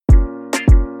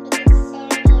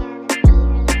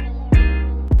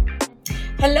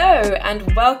Hello and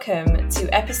welcome to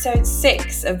episode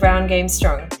 6 of Brown Game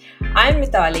Strong. I'm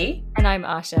Mithali. And I'm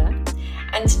Asha.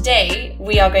 And today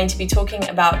we are going to be talking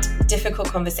about difficult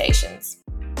conversations.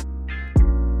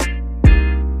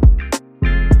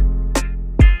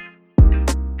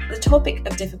 The topic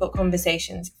of difficult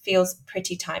conversations feels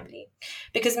pretty timely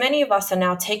because many of us are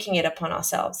now taking it upon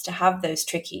ourselves to have those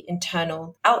tricky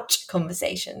internal ouch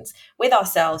conversations with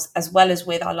ourselves as well as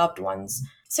with our loved ones.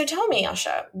 So tell me,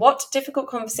 Asha, what difficult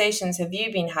conversations have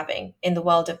you been having in the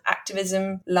world of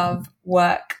activism, love,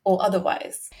 work, or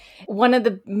otherwise? One of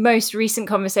the most recent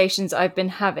conversations I've been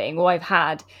having, or I've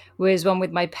had, was one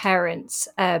with my parents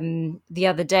the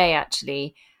other day,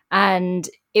 actually. And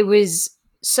it was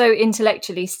so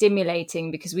intellectually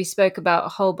stimulating because we spoke about a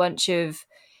whole bunch of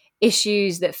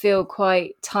issues that feel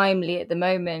quite timely at the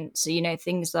moment. So,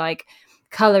 things like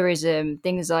colorism,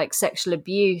 things like sexual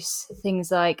abuse,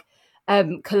 things like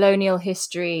colonial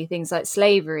history, things like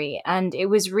slavery. And it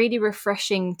was really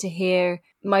refreshing to hear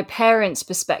my parents'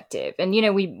 perspective. And,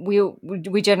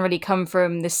 we generally come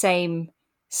from the same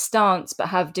stance, but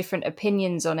have different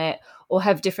opinions on it or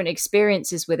have different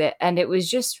experiences with it. And it was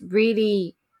just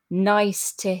really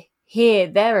nice to hear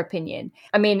their opinion.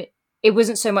 I mean, it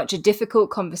wasn't so much a difficult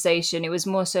conversation. It was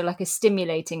more so like a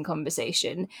stimulating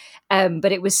conversation.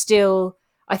 But it was still,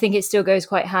 I think it still goes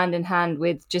quite hand in hand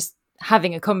with just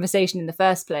having a conversation in the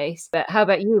first place. But how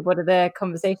about you? What are the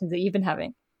conversations that you've been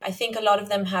having? I think a lot of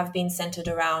them have been centered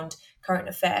around current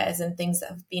affairs and things that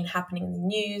have been happening in the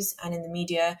news and in the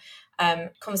media.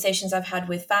 Conversations I've had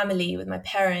with family, with my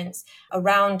parents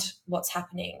around what's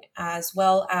happening, as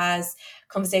well as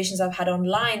conversations I've had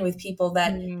online with people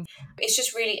that it's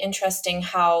just really interesting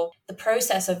how the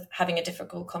process of having a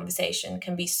difficult conversation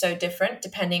can be so different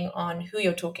depending on who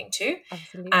you're talking to.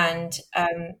 Absolutely.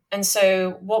 And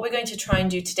so what we're going to try and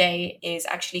do today is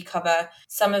actually cover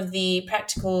some of the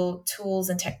practical tools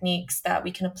and techniques that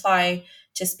we can apply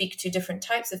to speak to different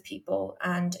types of people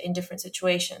and in different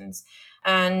situations.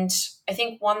 And I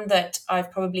think one that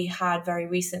I've probably had very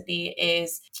recently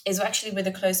is actually with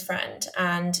a close friend,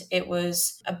 and it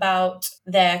was about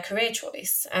their career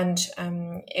choice. And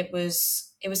it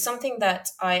was something that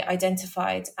I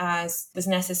identified as was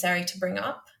necessary to bring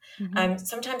up.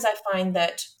 Sometimes I find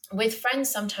that with friends,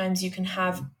 sometimes you can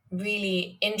have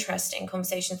really interesting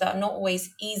conversations that are not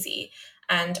always easy,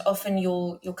 and often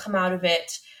you'll come out of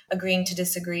it agreeing to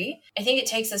disagree. I think it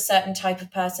takes a certain type of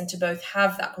person to both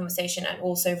have that conversation and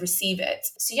also receive it.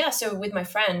 So with my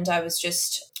friend, I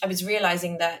was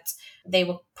realizing that they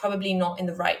were probably not in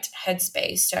the right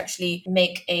headspace to actually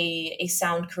make a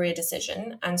sound career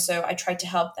decision. And so I tried to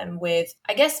help them with,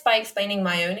 I guess, by explaining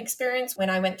my own experience when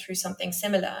I went through something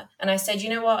similar. And I said, you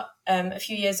know what, a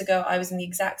few years ago, I was in the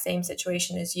exact same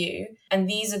situation as you. And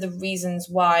these are the reasons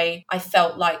why I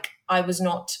felt like I was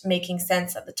not making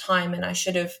sense at the time and I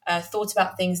should have thought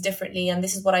about things differently. And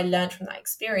this is what I learned from that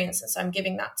experience. And so I'm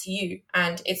giving that to you.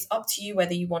 And it's up to you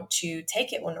whether you want to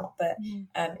take it or not. But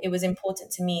it was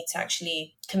important to me to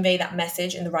actually convey that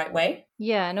message in the right way.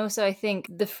 Yeah, and also I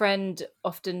think the friend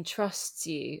often trusts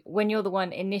you when you're the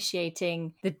one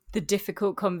initiating the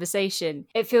difficult conversation.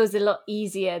 It feels a lot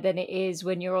easier than it is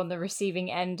when you're on the receiving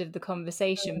end of the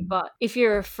conversation. But if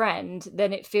you're a friend,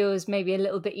 then it feels maybe a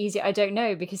little bit easier. I don't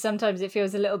know, because sometimes it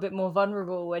feels a little bit more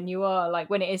vulnerable when you are, like,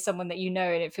 when it is someone that you know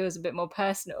and it feels a bit more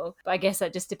personal. But I guess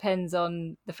that just depends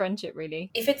on the friendship,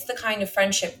 really. If it's the kind of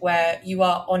friendship where you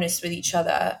are honest with each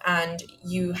other and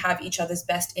you have each other's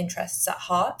best interests at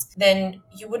heart, then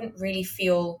you wouldn't really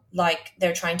feel like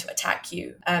they're trying to attack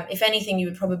you. If anything, you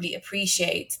would probably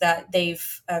appreciate that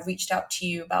they've reached out to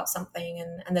you about something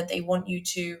and that they want you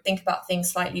to think about things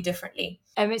slightly differently.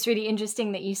 It's really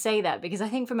interesting that you say that, because I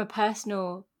think from a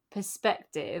personal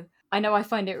perspective, I know I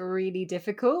find it really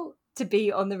difficult to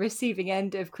be on the receiving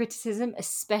end of criticism,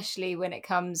 especially when it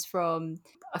comes from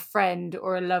a friend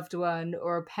or a loved one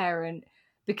or a parent.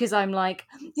 Because I'm like,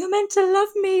 you're meant to love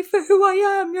me for who I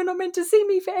am. You're not meant to see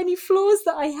me for any flaws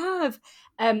that I have.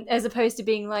 As opposed to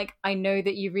being like, I know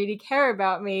that you really care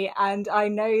about me and I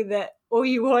know that all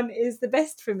you want is the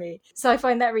best for me. So I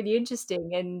find that really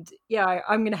interesting. And yeah,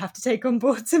 I'm going to have to take on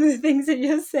board some of the things that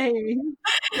you're saying.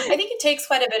 I think it takes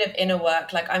quite a bit of inner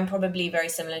work. Like, I'm probably very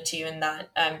similar to you in that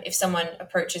if someone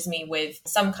approaches me with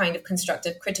some kind of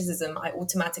constructive criticism, I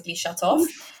automatically shut off.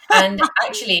 And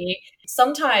actually,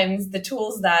 sometimes the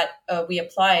tools that we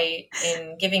apply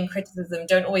in giving criticism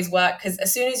don't always work, because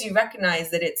as soon as you recognize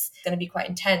that it's going to be quite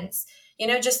intense,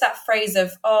 just that phrase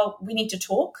of, oh, we need to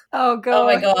talk. Oh Oh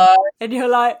my God. God. And you're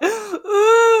like,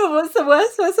 ooh, what's the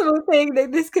worst possible thing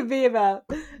that this could be about?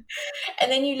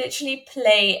 And then you literally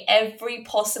play every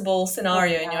possible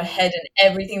scenario in your head and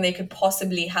everything they could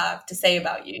possibly have to say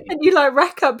about you. And you like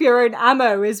rack up your own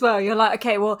ammo as well. You're like,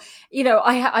 okay, well,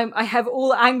 I have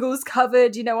all angles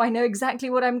covered. I know exactly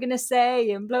what I'm going to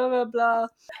say and blah, blah, blah.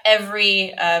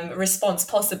 Every response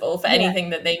possible for anything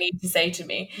that they need to say to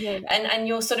me. Yeah. And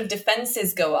your sort of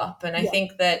defenses go up. And I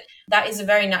think that is a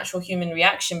very natural human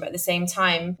reaction. But at the same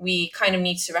time, we kind of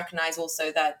need to recognize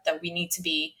also that we need to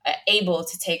be able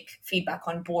to take feedback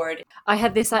on board. I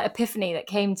had this like epiphany that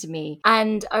came to me,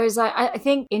 and I was like, I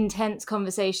think intense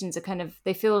conversations are kind of,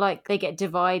 they feel like they get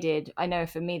divided. I know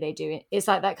for me they do. It's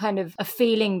like that kind of a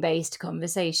feeling-based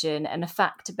conversation and a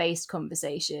fact-based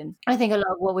conversation. I think a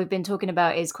lot of what we've been talking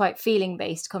about is quite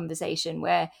feeling-based conversation,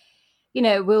 where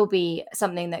it will be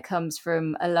something that comes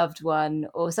from a loved one,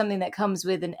 or something that comes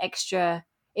with an extra,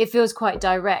 it feels quite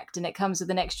direct and it comes with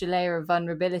an extra layer of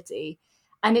vulnerability.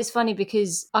 And it's funny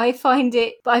because I find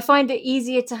it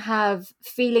easier to have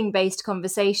feeling-based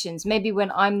conversations, maybe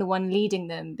when I'm the one leading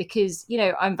them, because,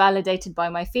 I'm validated by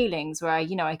my feelings, where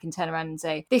I can turn around and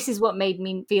say, this is what made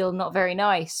me feel not very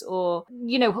nice, or,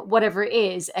 whatever it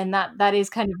is. And that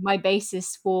is kind of my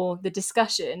basis for the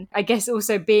discussion. I guess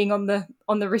also being on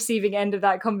the receiving end of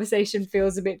that conversation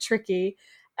feels a bit tricky.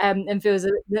 And feels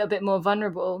a little bit more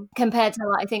vulnerable compared to,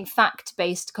 I think,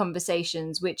 fact-based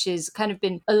conversations, which is kind of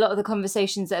been a lot of the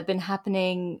conversations that have been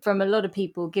happening from a lot of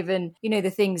people, given, the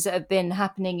things that have been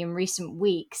happening in recent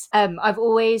weeks. I've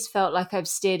always felt like I've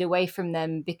steered away from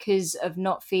them because of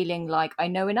not feeling like I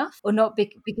know enough, or not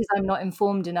because I'm not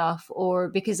informed enough, or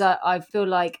because I feel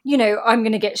like, I'm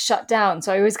going to get shut down.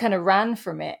 So I always kind of ran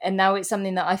from it. And now it's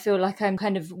something that I feel like I'm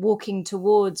kind of walking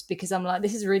towards, because I'm like,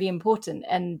 this is really important,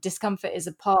 and discomfort is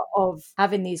a part of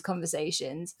having these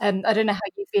conversations. I don't know how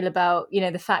you feel about,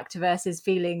 the fact versus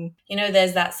feeling.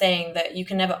 There's that saying that you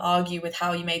can never argue with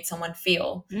how you made someone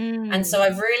feel. And so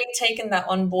I've really taken that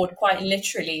on board quite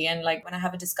literally. And like when I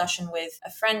have a discussion with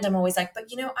a friend, I'm always like,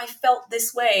 but I felt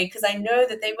this way because I know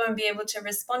that they won't be able to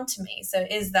respond to me. So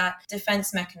it is that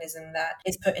defense mechanism that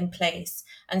is put in place.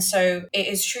 And so it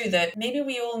is true that maybe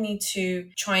we all need to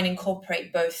try and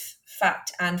incorporate both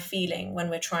fact and feeling when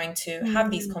we're trying to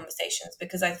have these conversations,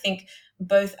 because I think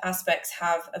both aspects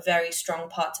have a very strong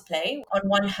part to play. On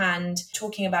one hand,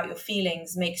 talking about your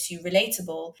feelings makes you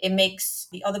relatable. It makes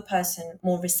the other person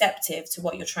more receptive to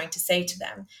what you're trying to say to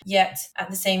them. Yet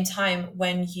at the same time,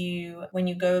 when you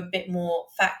go a bit more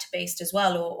fact-based as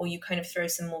well, or you kind of throw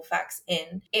some more facts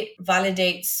in, it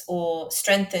validates or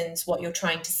strengthens what you're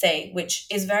trying to say, which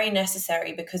is very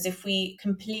necessary, because if we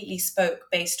completely spoke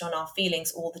based on our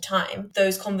feelings all the time,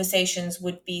 those conversations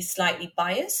would be slightly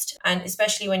biased. And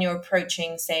especially when you're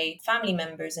approaching, say, family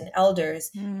members and elders,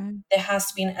 there has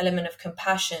to be an element of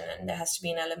compassion, and there has to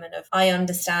be an element of, I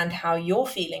understand how you're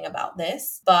feeling about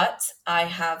this, but I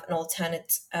have an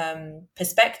alternate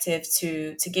perspective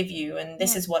to give you. And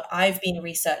this is what I've been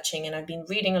researching, and I've been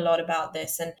reading a lot about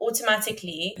this. And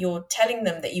automatically you're telling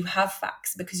them that you have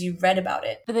facts because you've read about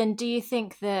it. But then do you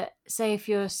think that, say, if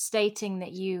you're stating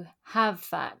that you have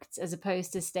facts as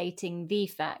opposed to stating the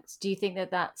facts, do you think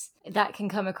that can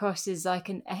come across as like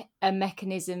a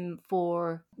mechanism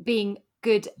for being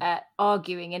good at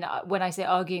arguing? And when I say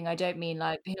arguing, I don't mean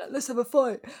like being like, let's have a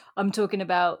fight. I'm talking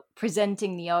about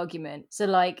presenting the argument. So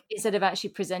like, instead of actually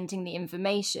presenting the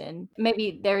information,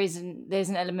 maybe there's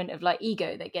an element of like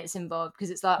ego that gets involved,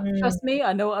 because it's like, trust me,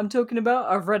 I know what I'm talking about,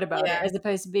 I've read about it, as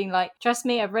opposed to being like, trust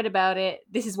me, I've read about it,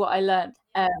 this is what I learned.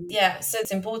 So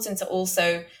it's important to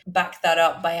also back that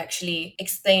up by actually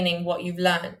explaining what you've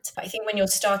learned. I think when you're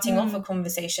starting off a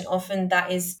conversation, often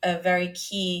that is a very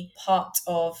key part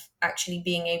of actually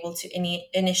being able to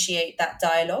initiate that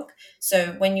dialogue.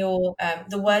 So when you're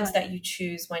the words that you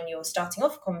choose when you're starting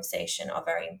off a conversation are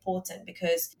very important,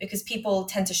 because people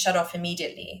tend to shut off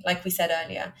immediately. Like we said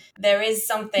earlier, there is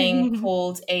something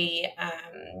called a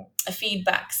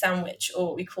feedback sandwich,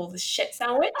 or we call the shit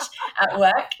sandwich at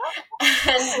work.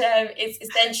 And it's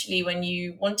essentially when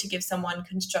you want to give someone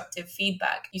constructive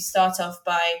feedback, you start off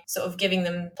by sort of giving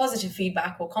them positive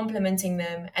feedback or complimenting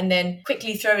them, and then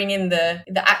quickly throwing in the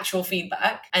actual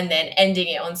feedback, and then ending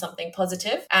it on something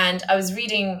positive. And I was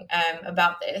reading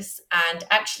about this, and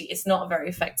actually it's not a very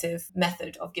effective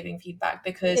method of giving feedback,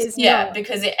 because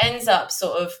it ends up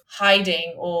sort of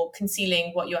hiding or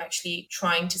concealing what you're actually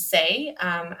trying to say,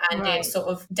 and it sort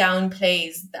of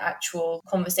downplays the actual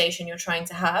conversation you're trying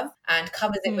to have and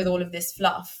covers it with all of this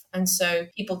fluff. And so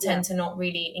people tend to not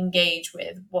really engage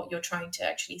with what you're trying to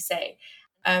actually say.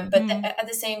 At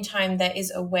the same time, there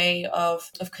is a way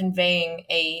of conveying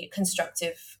a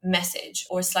constructive message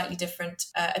or a slightly different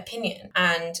opinion.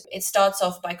 And it starts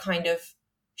off by kind of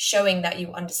showing that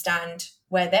you understand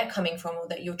where they're coming from, or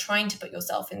that you're trying to put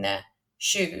yourself in their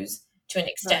shoes to an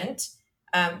extent,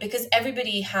 because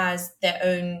everybody has their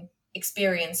own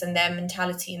experience, and their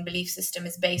mentality and belief system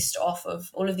is based off of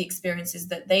all of the experiences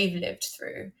that they've lived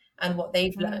through and what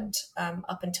they've learned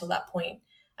up until that point.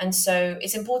 And so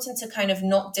it's important to kind of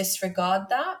not disregard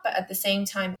that. But at the same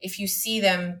time, if you see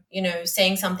them,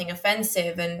 saying something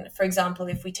offensive, and for example,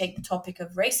 if we take the topic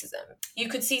of racism, you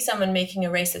could see someone making a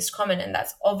racist comment, and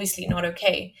that's obviously not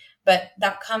okay. But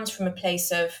that comes from a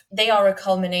place of, they are a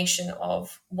culmination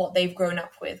of what they've grown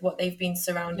up with, what they've been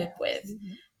surrounded with.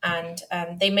 And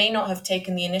they may not have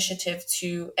taken the initiative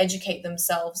to educate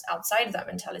themselves outside of that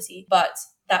mentality, but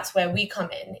that's where we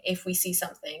come in if we see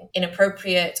something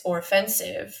inappropriate or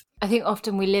offensive. I think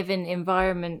often we live in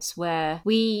environments where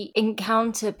we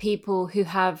encounter people who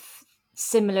have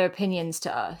similar opinions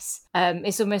to us.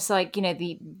 It's almost like,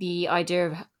 the idea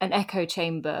of an echo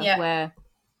chamber, where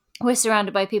we're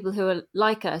surrounded by people who are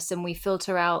like us, and we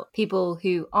filter out people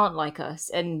who aren't like us.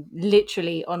 And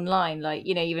literally online,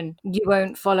 even you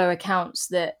won't follow accounts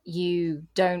that you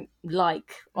don't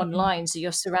like online. So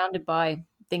you're surrounded by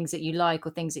things that you like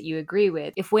or things that you agree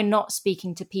with. If we're not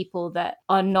speaking to people that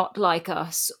are not like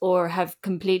us or have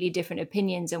completely different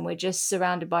opinions, and we're just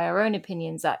surrounded by our own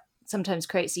opinions, that sometimes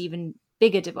creates an even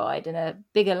bigger divide and a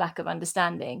bigger lack of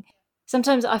understanding.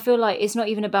 Sometimes I feel like it's not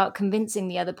even about convincing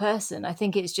the other person. I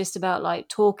think it's just about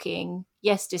talking,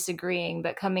 yes, disagreeing,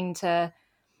 but coming to,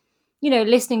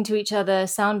 listening to each other,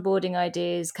 soundboarding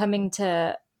ideas, coming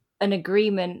to an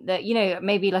agreement that,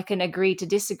 maybe an agree to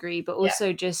disagree, but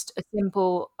also just a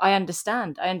simple, I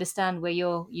understand where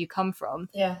you come from.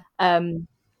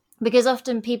 Because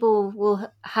often people will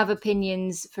have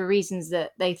opinions for reasons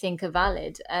that they think are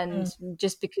valid. And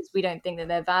just because we don't think that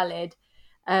they're valid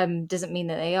doesn't mean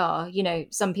that they are.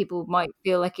 Some people might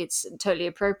feel like it's totally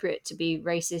appropriate to be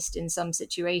racist in some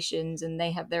situations, and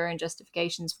they have their own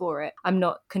justifications for it. I'm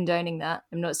not condoning that.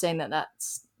 I'm not saying that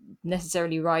that's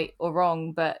necessarily right or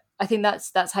wrong, but I think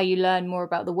that's how you learn more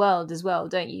about the world as well,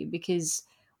 don't you? Because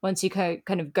once you kind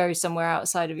of go somewhere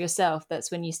outside of yourself,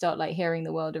 that's when you start hearing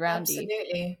the world around you.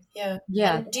 Absolutely.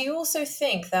 Yeah. And do you also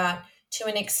think that to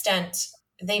an extent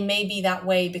they may be that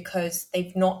way because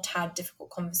they've not had difficult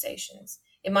conversations?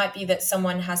 It might be that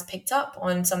someone has picked up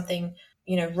on something,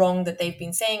 wrong that they've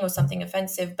been saying, or something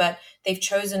offensive, but they've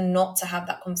chosen not to have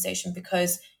that conversation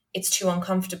because it's too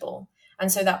uncomfortable.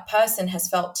 And so that person has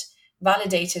felt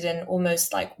validated and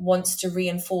almost wants to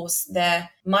reinforce their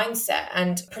mindset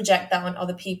and project that on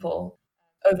other people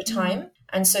over time.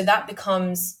 And so that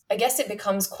becomes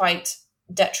quite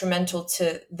detrimental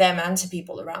to them and to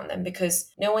people around them,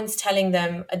 because no one's telling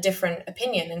them a different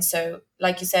opinion. And so,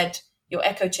 like you said, your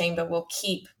echo chamber will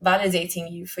keep validating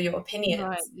you for your opinions.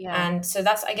 Right, yeah. And so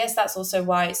that's also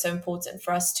why it's so important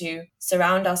for us to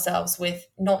surround ourselves with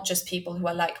not just people who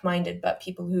are like-minded, but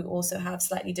people who also have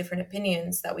slightly different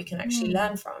opinions that we can actually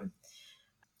learn from.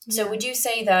 So would you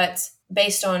say that,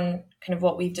 based on kind of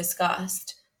what we've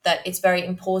discussed, that it's very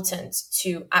important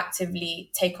to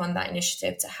actively take on that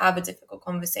initiative to have a difficult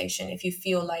conversation if you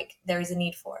feel like there is a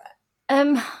need for it?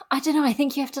 I don't know. I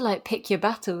think you have to pick your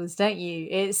battles, don't you?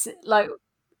 It's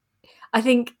I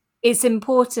think it's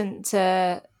important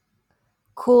to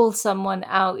call someone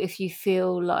out if you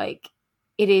feel like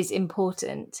it is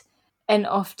important. And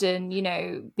often,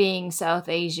 being South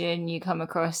Asian, you come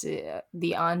across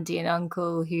the auntie and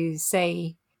uncle who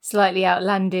say slightly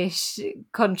outlandish,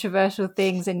 controversial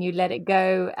things, and you let it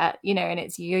go and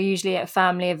you're usually at a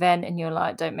family event and you're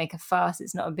like, don't make a fuss,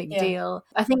 it's not a big deal.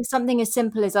 I think something as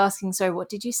simple as asking, sorry, what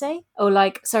did you say?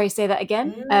 Or sorry, say that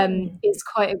again, is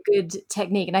quite a good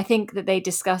technique. And I think that they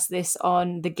discuss this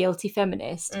on The Guilty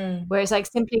Feminist, where it's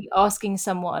simply asking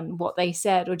someone what they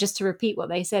said, or just to repeat what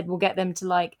they said, will get them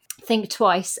to think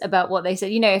twice about what they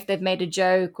said, if they've made a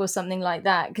joke or something like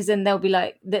that, because then they'll be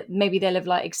that maybe they'll have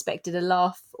expected a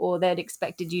laugh, or they'd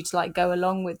expected you to go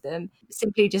along with them.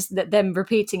 Simply just that them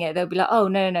repeating it, they'll be oh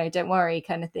no, don't worry,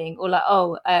 kind of thing. Or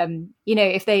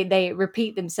if they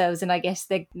repeat themselves, and I guess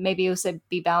they maybe also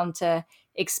be bound to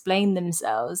explain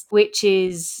themselves, which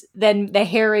is then they're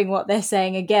hearing what they're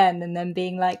saying again and then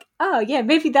being oh yeah,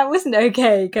 maybe that wasn't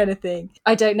okay, kind of thing.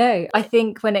 I don't know. I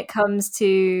think when it comes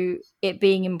to it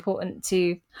being important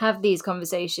to have these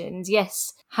conversations,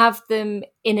 yes, have them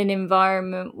in an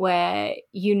environment where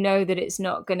that it's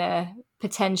not going to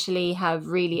potentially have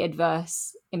really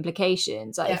adverse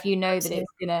implications. If you know that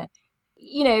it's going to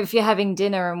you know, if you're having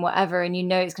dinner and whatever, and you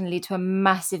know it's going to lead to a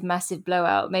massive, massive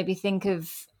blowout, maybe think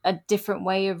of a different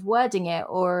way of wording it,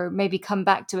 or maybe come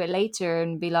back to it later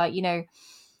and be like, you know,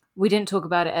 we didn't talk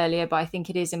about it earlier, but I think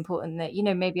it is important that, you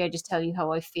know, maybe I just tell you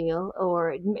how I feel,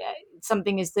 or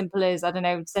something as simple as, I don't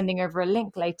know, sending over a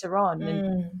link later on,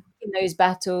 and in those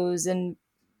battles and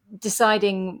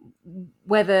deciding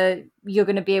whether you're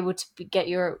going to be able to get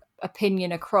your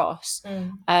opinion across,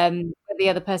 whether the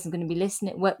other person's going to be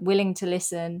listening, willing to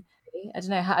listen.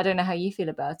 I don't know how you feel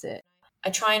about it. I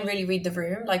try and really read the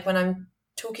room, like when I'm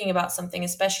talking about something,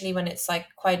 especially when it's like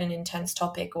quite an intense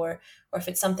topic, or if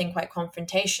it's something quite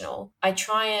confrontational. I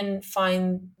try and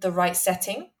find the right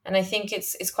setting, and I think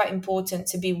it's quite important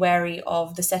to be wary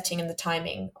of the setting and the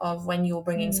timing of when you're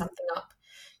bringing something up.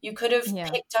 You could have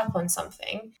picked up on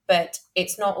something, but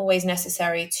it's not always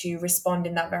necessary to respond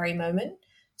in that very moment.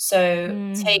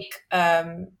 So take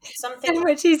something. So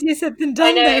much easier said than done.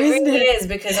 I know, though, it isn't really it? is,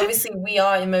 because obviously we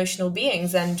are emotional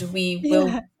beings, and we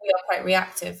are quite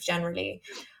reactive generally.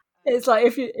 It's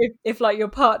like if like your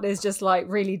partner's just like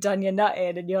really done your nut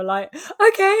in, and you're like,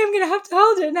 okay, I'm gonna have to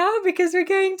hold it now because we're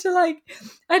going to, like,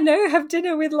 I don't know, have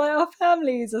dinner with like our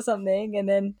families or something, and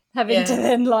then having to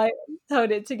then like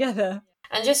hold it together.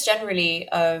 And just generally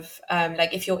of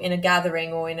like if you're in a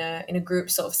gathering or in a group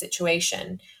sort of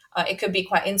situation, it could be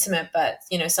quite intimate, but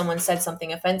you know, someone said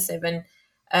something offensive, and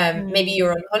maybe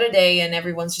you're on holiday and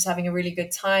everyone's just having a really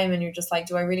good time, and you're just like,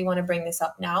 do I really want to bring this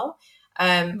up now?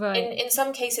 In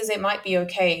some cases it might be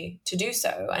okay to do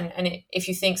so, and if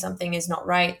you think something is not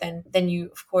right, then you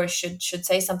of course should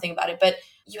say something about it. But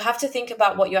you have to think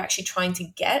about what you're actually trying to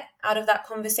get out of that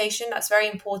conversation. That's very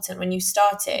important. When you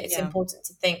start it, it's important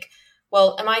to think,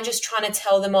 well, am I just trying to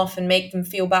tell them off and make them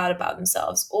feel bad about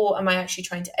themselves, or am I actually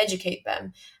trying to educate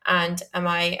them? And am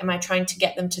I trying to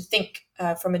get them to think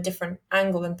from a different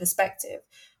angle and perspective,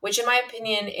 which in my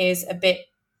opinion is a bit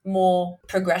more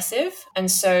progressive. And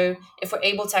so if we're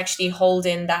able to actually hold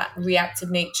in that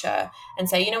reactive nature and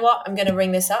say, you know what, I'm going to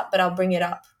bring this up, but I'll bring it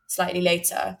up slightly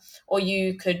later. Or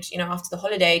you could, you know, after the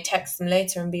holiday, text them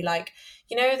later and be like,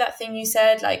 you know, that thing you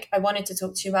said, like, I wanted to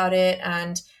talk to you about it,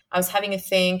 and I was having a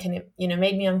think, and it, you know,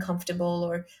 made me uncomfortable,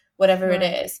 or whatever it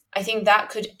is. I think that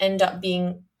could end up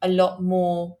being a lot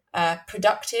more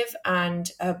productive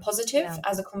and positive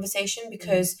as a conversation,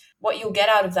 because what you'll get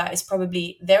out of that is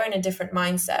probably they're in a different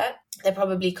mindset. They're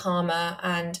probably calmer,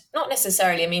 and not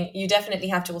necessarily, I mean, you definitely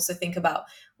have to also think about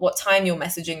what time you're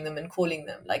messaging them and calling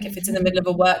them. Like if it's in the middle of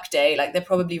a work day, like they're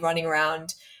probably running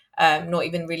around, not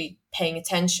even really paying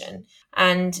attention.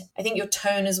 And I think your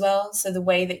tone as well. So the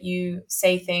way that you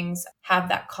say things, have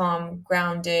that calm,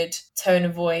 grounded tone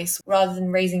of voice, rather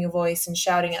than raising your voice and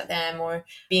shouting at them or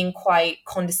being quite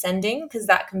condescending, because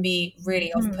that can be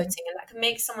really off-putting, and that can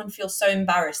make someone feel so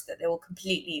embarrassed that they will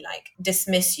completely like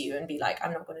dismiss you and be like,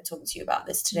 I'm not going to talk to you about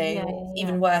this today. Or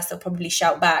even worse, they'll probably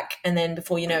shout back, and then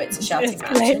before you know it, it's a shouting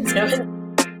match.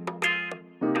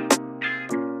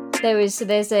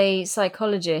 There's a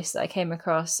psychologist that I came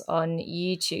across on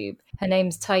YouTube. Her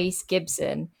name's Thais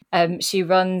Gibson. She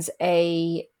runs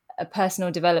a personal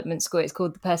development school. It's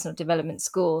called the Personal Development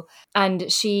School.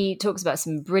 And she talks about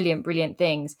some brilliant, brilliant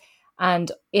things.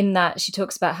 And in that, she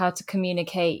talks about how to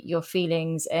communicate your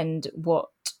feelings and what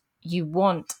you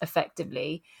want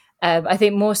effectively. I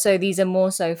think these are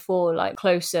more so for like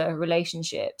closer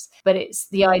relationships. But it's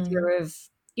the idea of,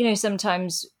 you know,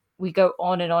 sometimes we go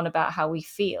on and on about how we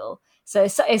feel. So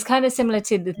it's kind of similar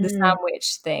to the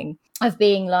sandwich thing of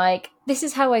being like, this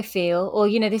is how I feel, or,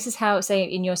 you know, this is how, say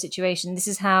in your situation, this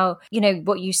is how, you know,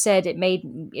 what you said, it made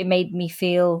me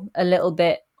feel a little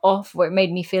bit off, or it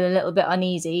made me feel a little bit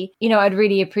uneasy. You know, I'd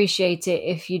really appreciate it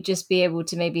if you'd just be able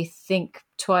to maybe think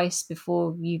twice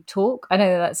before you talk. I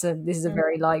know this is a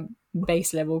very like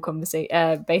base level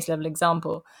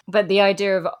example, but the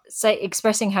idea of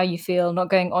expressing how you feel, not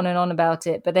going on and on about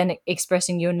it, but then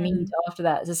expressing your need after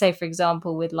that. So say for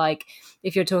example, with like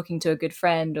if you're talking to a good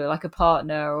friend or like a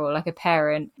partner or like a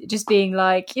parent, just being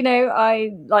like, you know,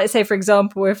 I like, say for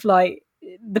example, if like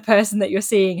the person that you're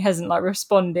seeing hasn't like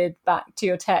responded back to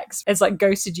your text, it's like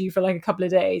ghosted you for like a couple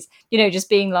of days, you know, just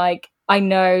being like, I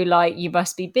know like you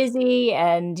must be busy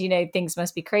and, you know, things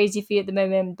must be crazy for you at the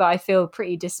moment, but I feel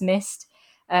pretty dismissed.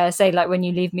 Say like when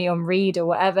you leave me on read or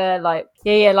whatever, like,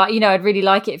 like, you know, I'd really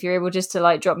like it if you're able just to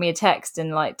like drop me a text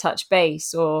and like touch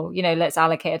base, or, you know, let's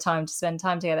allocate a time to spend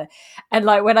time together. And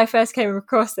like when I first came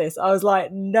across this, I was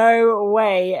like, no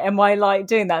way am I like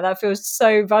doing that. That feels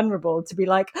so vulnerable to be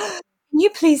like, can you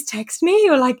please text me?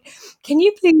 Or like, can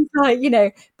you please like, you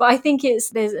know, but I think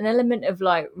there's an element of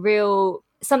like real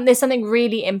there's something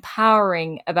really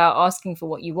empowering about asking for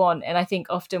what you want. And I think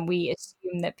often we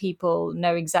assume that people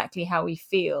know exactly how we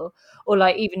feel, or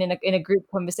like even in a group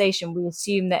conversation, we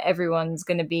assume that everyone's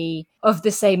going to be of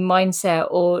the same mindset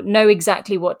or know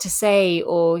exactly what to say,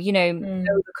 or, know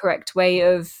the correct way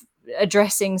of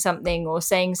addressing something or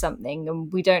saying something.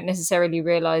 And we don't necessarily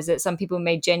realize that some people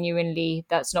may genuinely,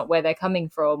 that's not where they're coming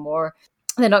from, or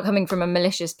they're not coming from a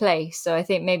malicious place. So I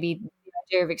think maybe the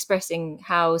idea of expressing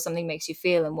how something makes you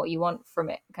feel and what you want from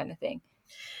it, kind of thing.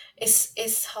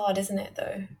 It's hard, isn't it,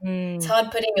 though? It's Mm.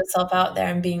 hard putting yourself out there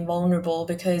and being vulnerable,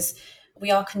 because we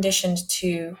are conditioned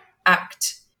to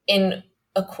act in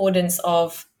accordance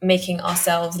of making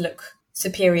ourselves look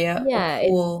superior or Yeah, it's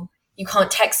cool. You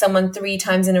can't text someone 3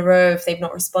 times in a row if they've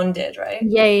not responded, right?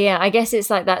 yeah. I guess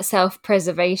it's like that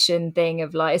self-preservation thing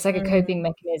of like, it's like a Mm,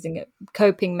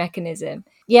 coping mechanism.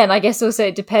 Yeah, and I guess also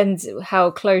it depends how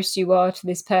close you are to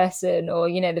this person, or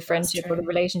the that's friendship or the true.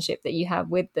 relationship that you have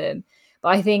with them. But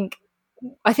I think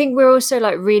we're also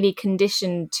like really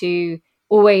conditioned to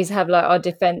always have like our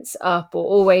defense up, or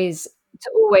always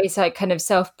like kind of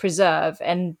self-preserve.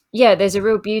 And yeah, there's a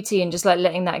real beauty in just like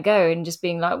letting that go and just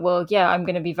being like, well, yeah, I'm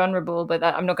going to be vulnerable, but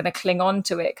I'm not going to cling on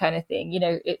to it, kind of thing.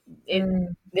 It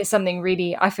Mm, there's something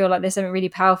really, I feel like there's something really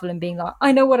powerful in being like,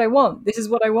 I know what I want. This is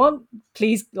what I want.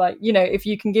 Please, like, if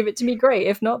you can give it to me, great.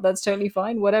 If not, that's totally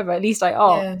fine. Whatever. At least I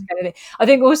asked, yeah. kind of thing. I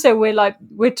think also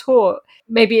we're taught,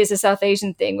 maybe it's a South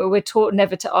Asian thing, where we're taught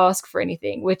never to ask for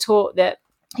anything. We're taught that,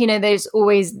 there's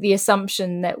always the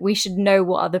assumption that we should know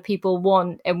what other people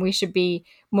want, and we should be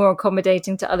more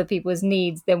accommodating to other people's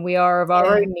needs than we are of our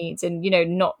Yeah. own needs, and,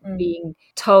 not Mm. being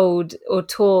told or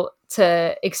taught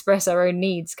to express our own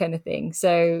needs, kind of thing.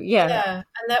 So, yeah. Yeah.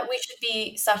 And that we should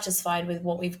be satisfied with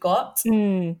what we've got.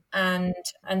 Mm,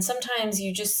 And sometimes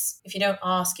you just, if you don't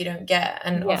ask, you don't get.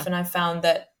 And yeah. often I've found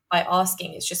that by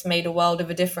asking, it's just made a world of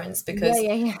a difference, Yeah, because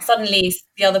yeah, yeah. suddenly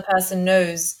the other person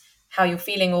knows how you're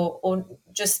feeling, or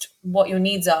just what your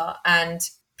needs are. And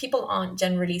people aren't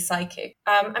generally psychic.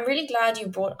 I'm really glad you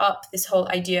brought up this whole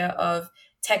idea of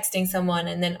texting someone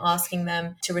and then asking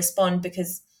them to respond,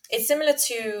 because it's similar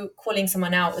to calling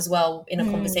someone out as well in a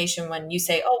Mm, conversation, when you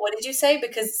say, "Oh, what did you say?"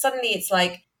 Because suddenly it's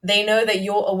like they know that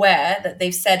you're aware that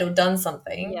they've said or done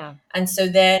something, yeah. and so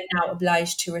they're now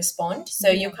obliged to respond. So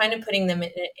Yeah. you're kind of putting them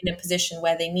in a position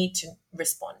where they need to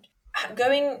respond.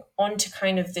 Going on to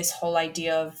kind of this whole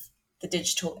idea of the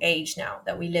digital age now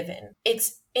that we live in,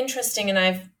 it's interesting, and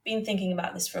I've been thinking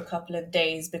about this for a couple of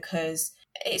days, because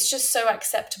it's just so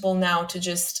acceptable now to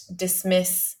just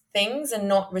dismiss things and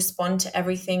not respond to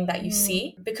everything that you Mm,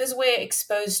 see, because we're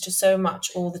exposed to so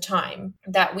much all the time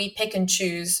that we pick and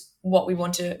choose what we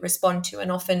want to respond to.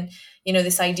 And often,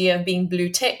 this idea of being blue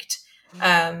ticked,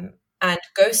 and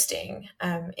ghosting,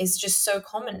 is just so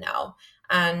common now.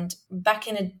 And back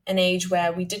in an age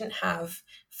where we didn't have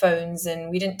phones and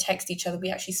we didn't text each other, we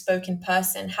actually spoke in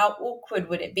person. How awkward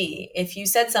would it be if you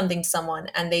said something to someone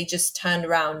and they just turned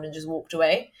around and just walked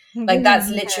away? Like, that's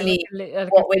yeah, literally like a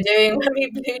what we're doing when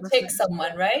we blue tick reflection.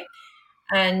 someone, right?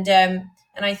 And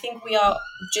I think we are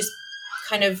just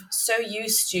kind of so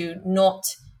used to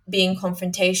not being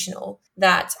confrontational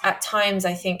that at times,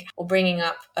 I think, or bringing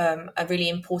up a really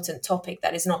important topic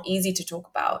that is not easy to talk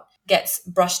about gets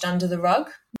brushed under the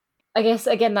rug. I guess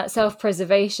again that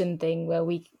self-preservation thing, where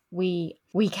we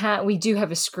do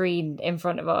have a screen in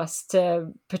front of us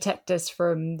to protect us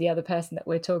from the other person that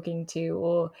we're talking to,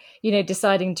 or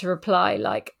deciding to reply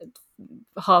like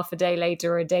half a day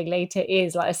later or a day later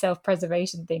is like a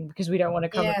self-preservation thing, because we don't want to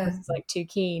come Yeah. across as like too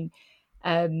keen.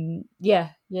 Yeah,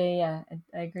 I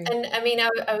agree. And I mean,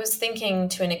 I was thinking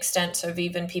to an extent of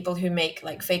even people who make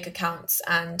like fake accounts,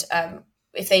 and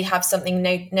if they have something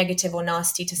negative or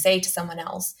nasty to say to someone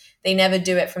else, they never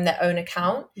do it from their own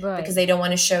account, because Right, they don't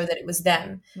want to show that it was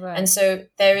them. And right. so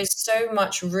there is so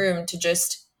much room to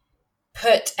just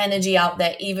put energy out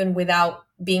there, even without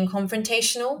being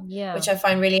confrontational, Yeah. which I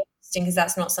find really interesting, because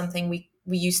that's not something we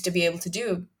used to be able to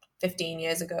do 15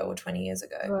 years ago or 20 years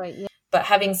ago. Right, yeah. But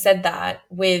having said that,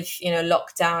 with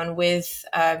lockdown, with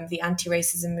the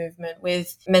anti-racism movement,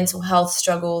 with mental health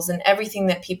struggles, and everything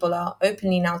that people are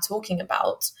openly now talking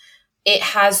about, it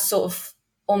has sort of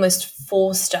almost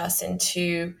forced us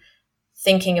into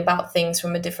thinking about things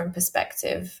from a different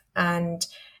perspective. And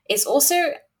it's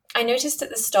also, I noticed at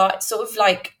the start, it sort of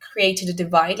like created a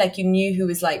divide. Like, you knew who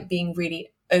was like being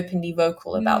really openly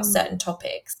vocal about Mm, certain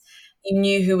topics, you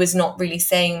knew who was not really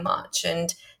saying much,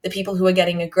 and the people who were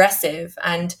getting aggressive.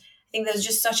 And I think there's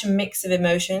just such a mix of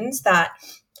emotions that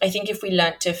I think if we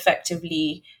learned to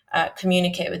effectively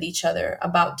communicate with each other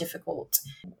about difficult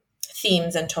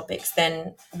themes and topics,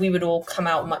 then we would all come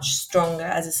out much stronger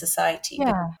as a society.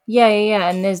 Yeah.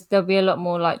 And there'll be a lot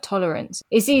more like tolerance.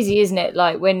 It's easy, isn't it?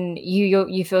 Like when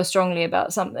you feel strongly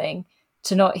about something,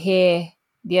 to not hear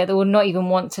the other, or not even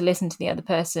want to listen to the other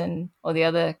person or the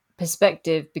other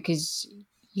perspective, because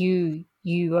you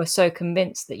are so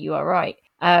convinced that you are right.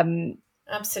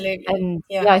 Absolutely. And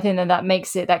I think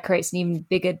that creates an even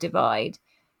bigger divide.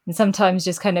 And sometimes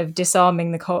just kind of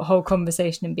disarming the whole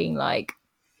conversation and being like,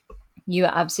 you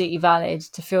are absolutely valid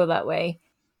to feel that way.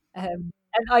 And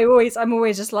I'm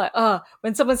always just like,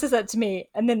 when someone says that to me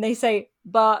and then they say,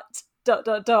 but ...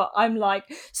 I'm like,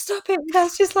 stop it.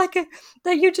 That's just like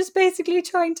that you're just basically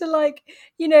trying to like,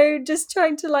 just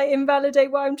trying to like invalidate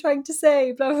what I'm trying to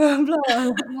say, blah, blah, blah.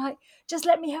 I'm like, just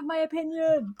let me have my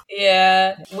opinion.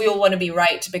 Yeah, we all want to be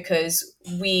right because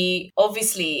we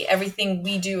obviously everything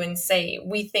we do and say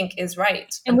we think is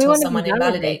right, and until we want someone to be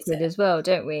invalidates it as well,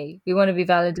 don't we? We want to be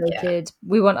validated. Yeah.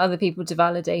 We want other people to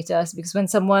validate us, because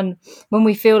when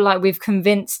we feel like we've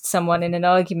convinced someone in an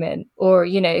argument, or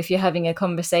if you're having a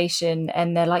conversation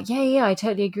and they're like, yeah, I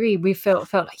totally agree, we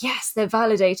felt like, yes, they're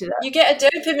validated us. You get a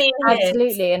dopamine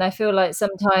absolutely hit. And I feel like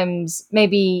sometimes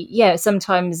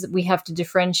we have to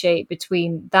differentiate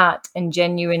between that and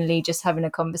genuinely just having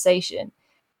a conversation,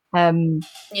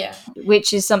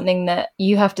 which is something that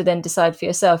you have to then decide for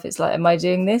yourself. It's like, am I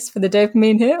doing this for the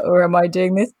dopamine hit, or am I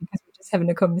doing this because we're just having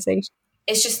a conversation?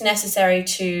 It's just necessary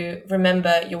to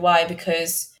remember your why,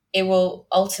 because it will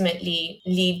ultimately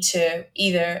lead to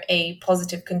either a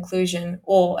positive conclusion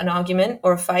or an argument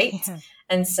or a fight.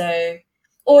 And so,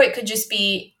 or it could just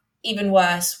be even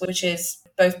worse, which is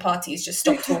both parties just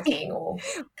stop talking or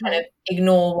kind of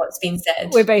ignore what's been said.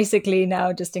 We're basically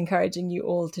now just encouraging you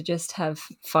all to just have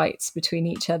fights between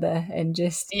each other and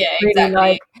just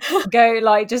really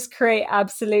just create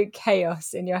absolute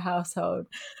chaos in your household.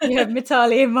 You have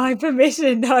Mitali and my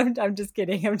permission. No, I'm just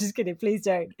kidding. Please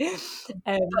don't.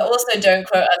 But also don't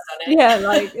quote us on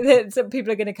it. Yeah, some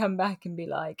people are going to come back and be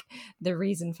like, the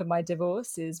reason for my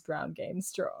divorce is Brown Game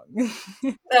Strong.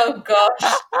 Oh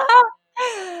gosh.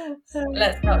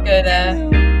 Let's not go there.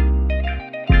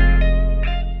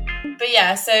 But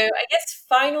yeah, so I guess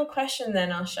final question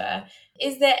then, Asha.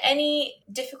 Is there any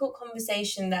difficult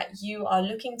conversation that you are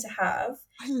looking to have,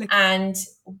 and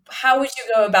how would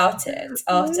you go about it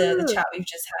after the chat we've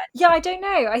just had? Yeah, I don't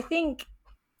know. I think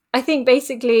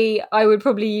basically I would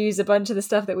probably use a bunch of the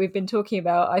stuff that we've been talking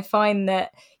about. I find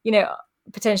that,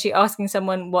 potentially asking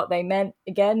someone what they meant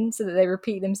again so that they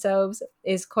repeat themselves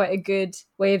is quite a good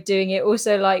way of doing it.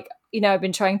 Also, like, I've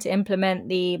been trying to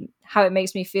implement how it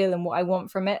makes me feel and what I want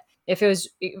from it. It feels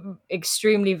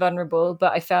extremely vulnerable,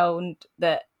 but I found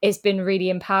that it's been really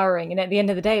empowering. And at the end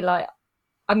of the day, like,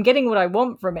 I'm getting what I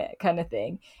want from it, kind of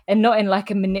thing, and not in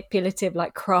like a manipulative,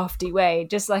 like crafty way.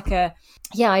 Just like this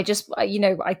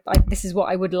is what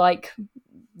I would like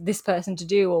this person to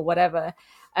do or whatever.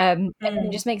 And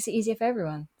it just makes it easier for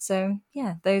everyone. So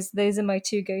yeah, those are my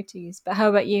two go-tos. But how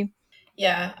about you?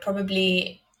 Yeah,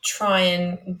 probably try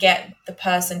and get the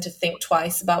person to think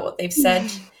twice about what they've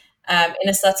said. In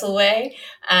a subtle way,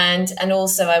 and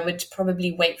also I would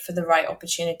probably wait for the right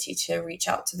opportunity to reach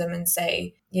out to them and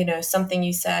say, something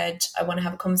you said, I want to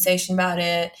have a conversation about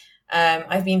it.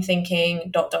 I've been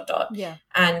thinking ... Yeah.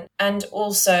 And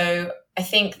also I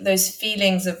think those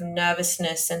feelings of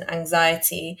nervousness and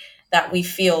anxiety that we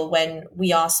feel when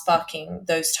we are sparking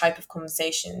those type of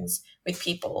conversations with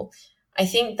people, I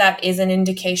think that is an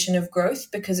indication of growth,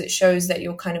 because it shows that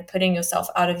you're kind of putting yourself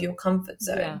out of your comfort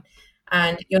zone. Yeah.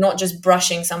 And you're not just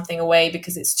brushing something away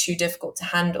because it's too difficult to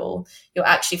handle. You're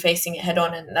actually facing it head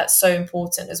on. And that's so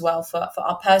important as well for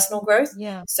our personal growth.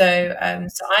 Yeah. So I'm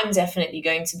definitely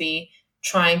going to be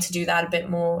trying to do that a bit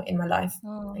more in my life,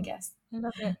 I guess. I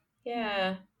love it.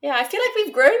 Yeah. Yeah, I feel like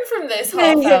we've grown from this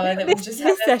half hour that we've just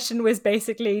had. This session was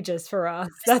basically just for us.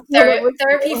 That's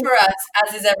therapy for us,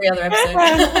 as is every other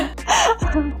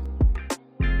episode.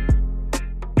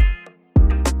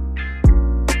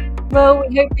 Well,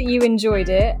 we hope that you enjoyed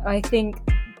it. I think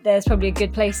there's probably a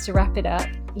good place to wrap it up.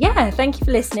 Yeah, thank you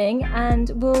for listening,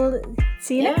 and we'll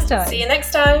see you next time. See you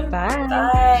next time. Bye.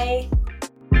 Bye.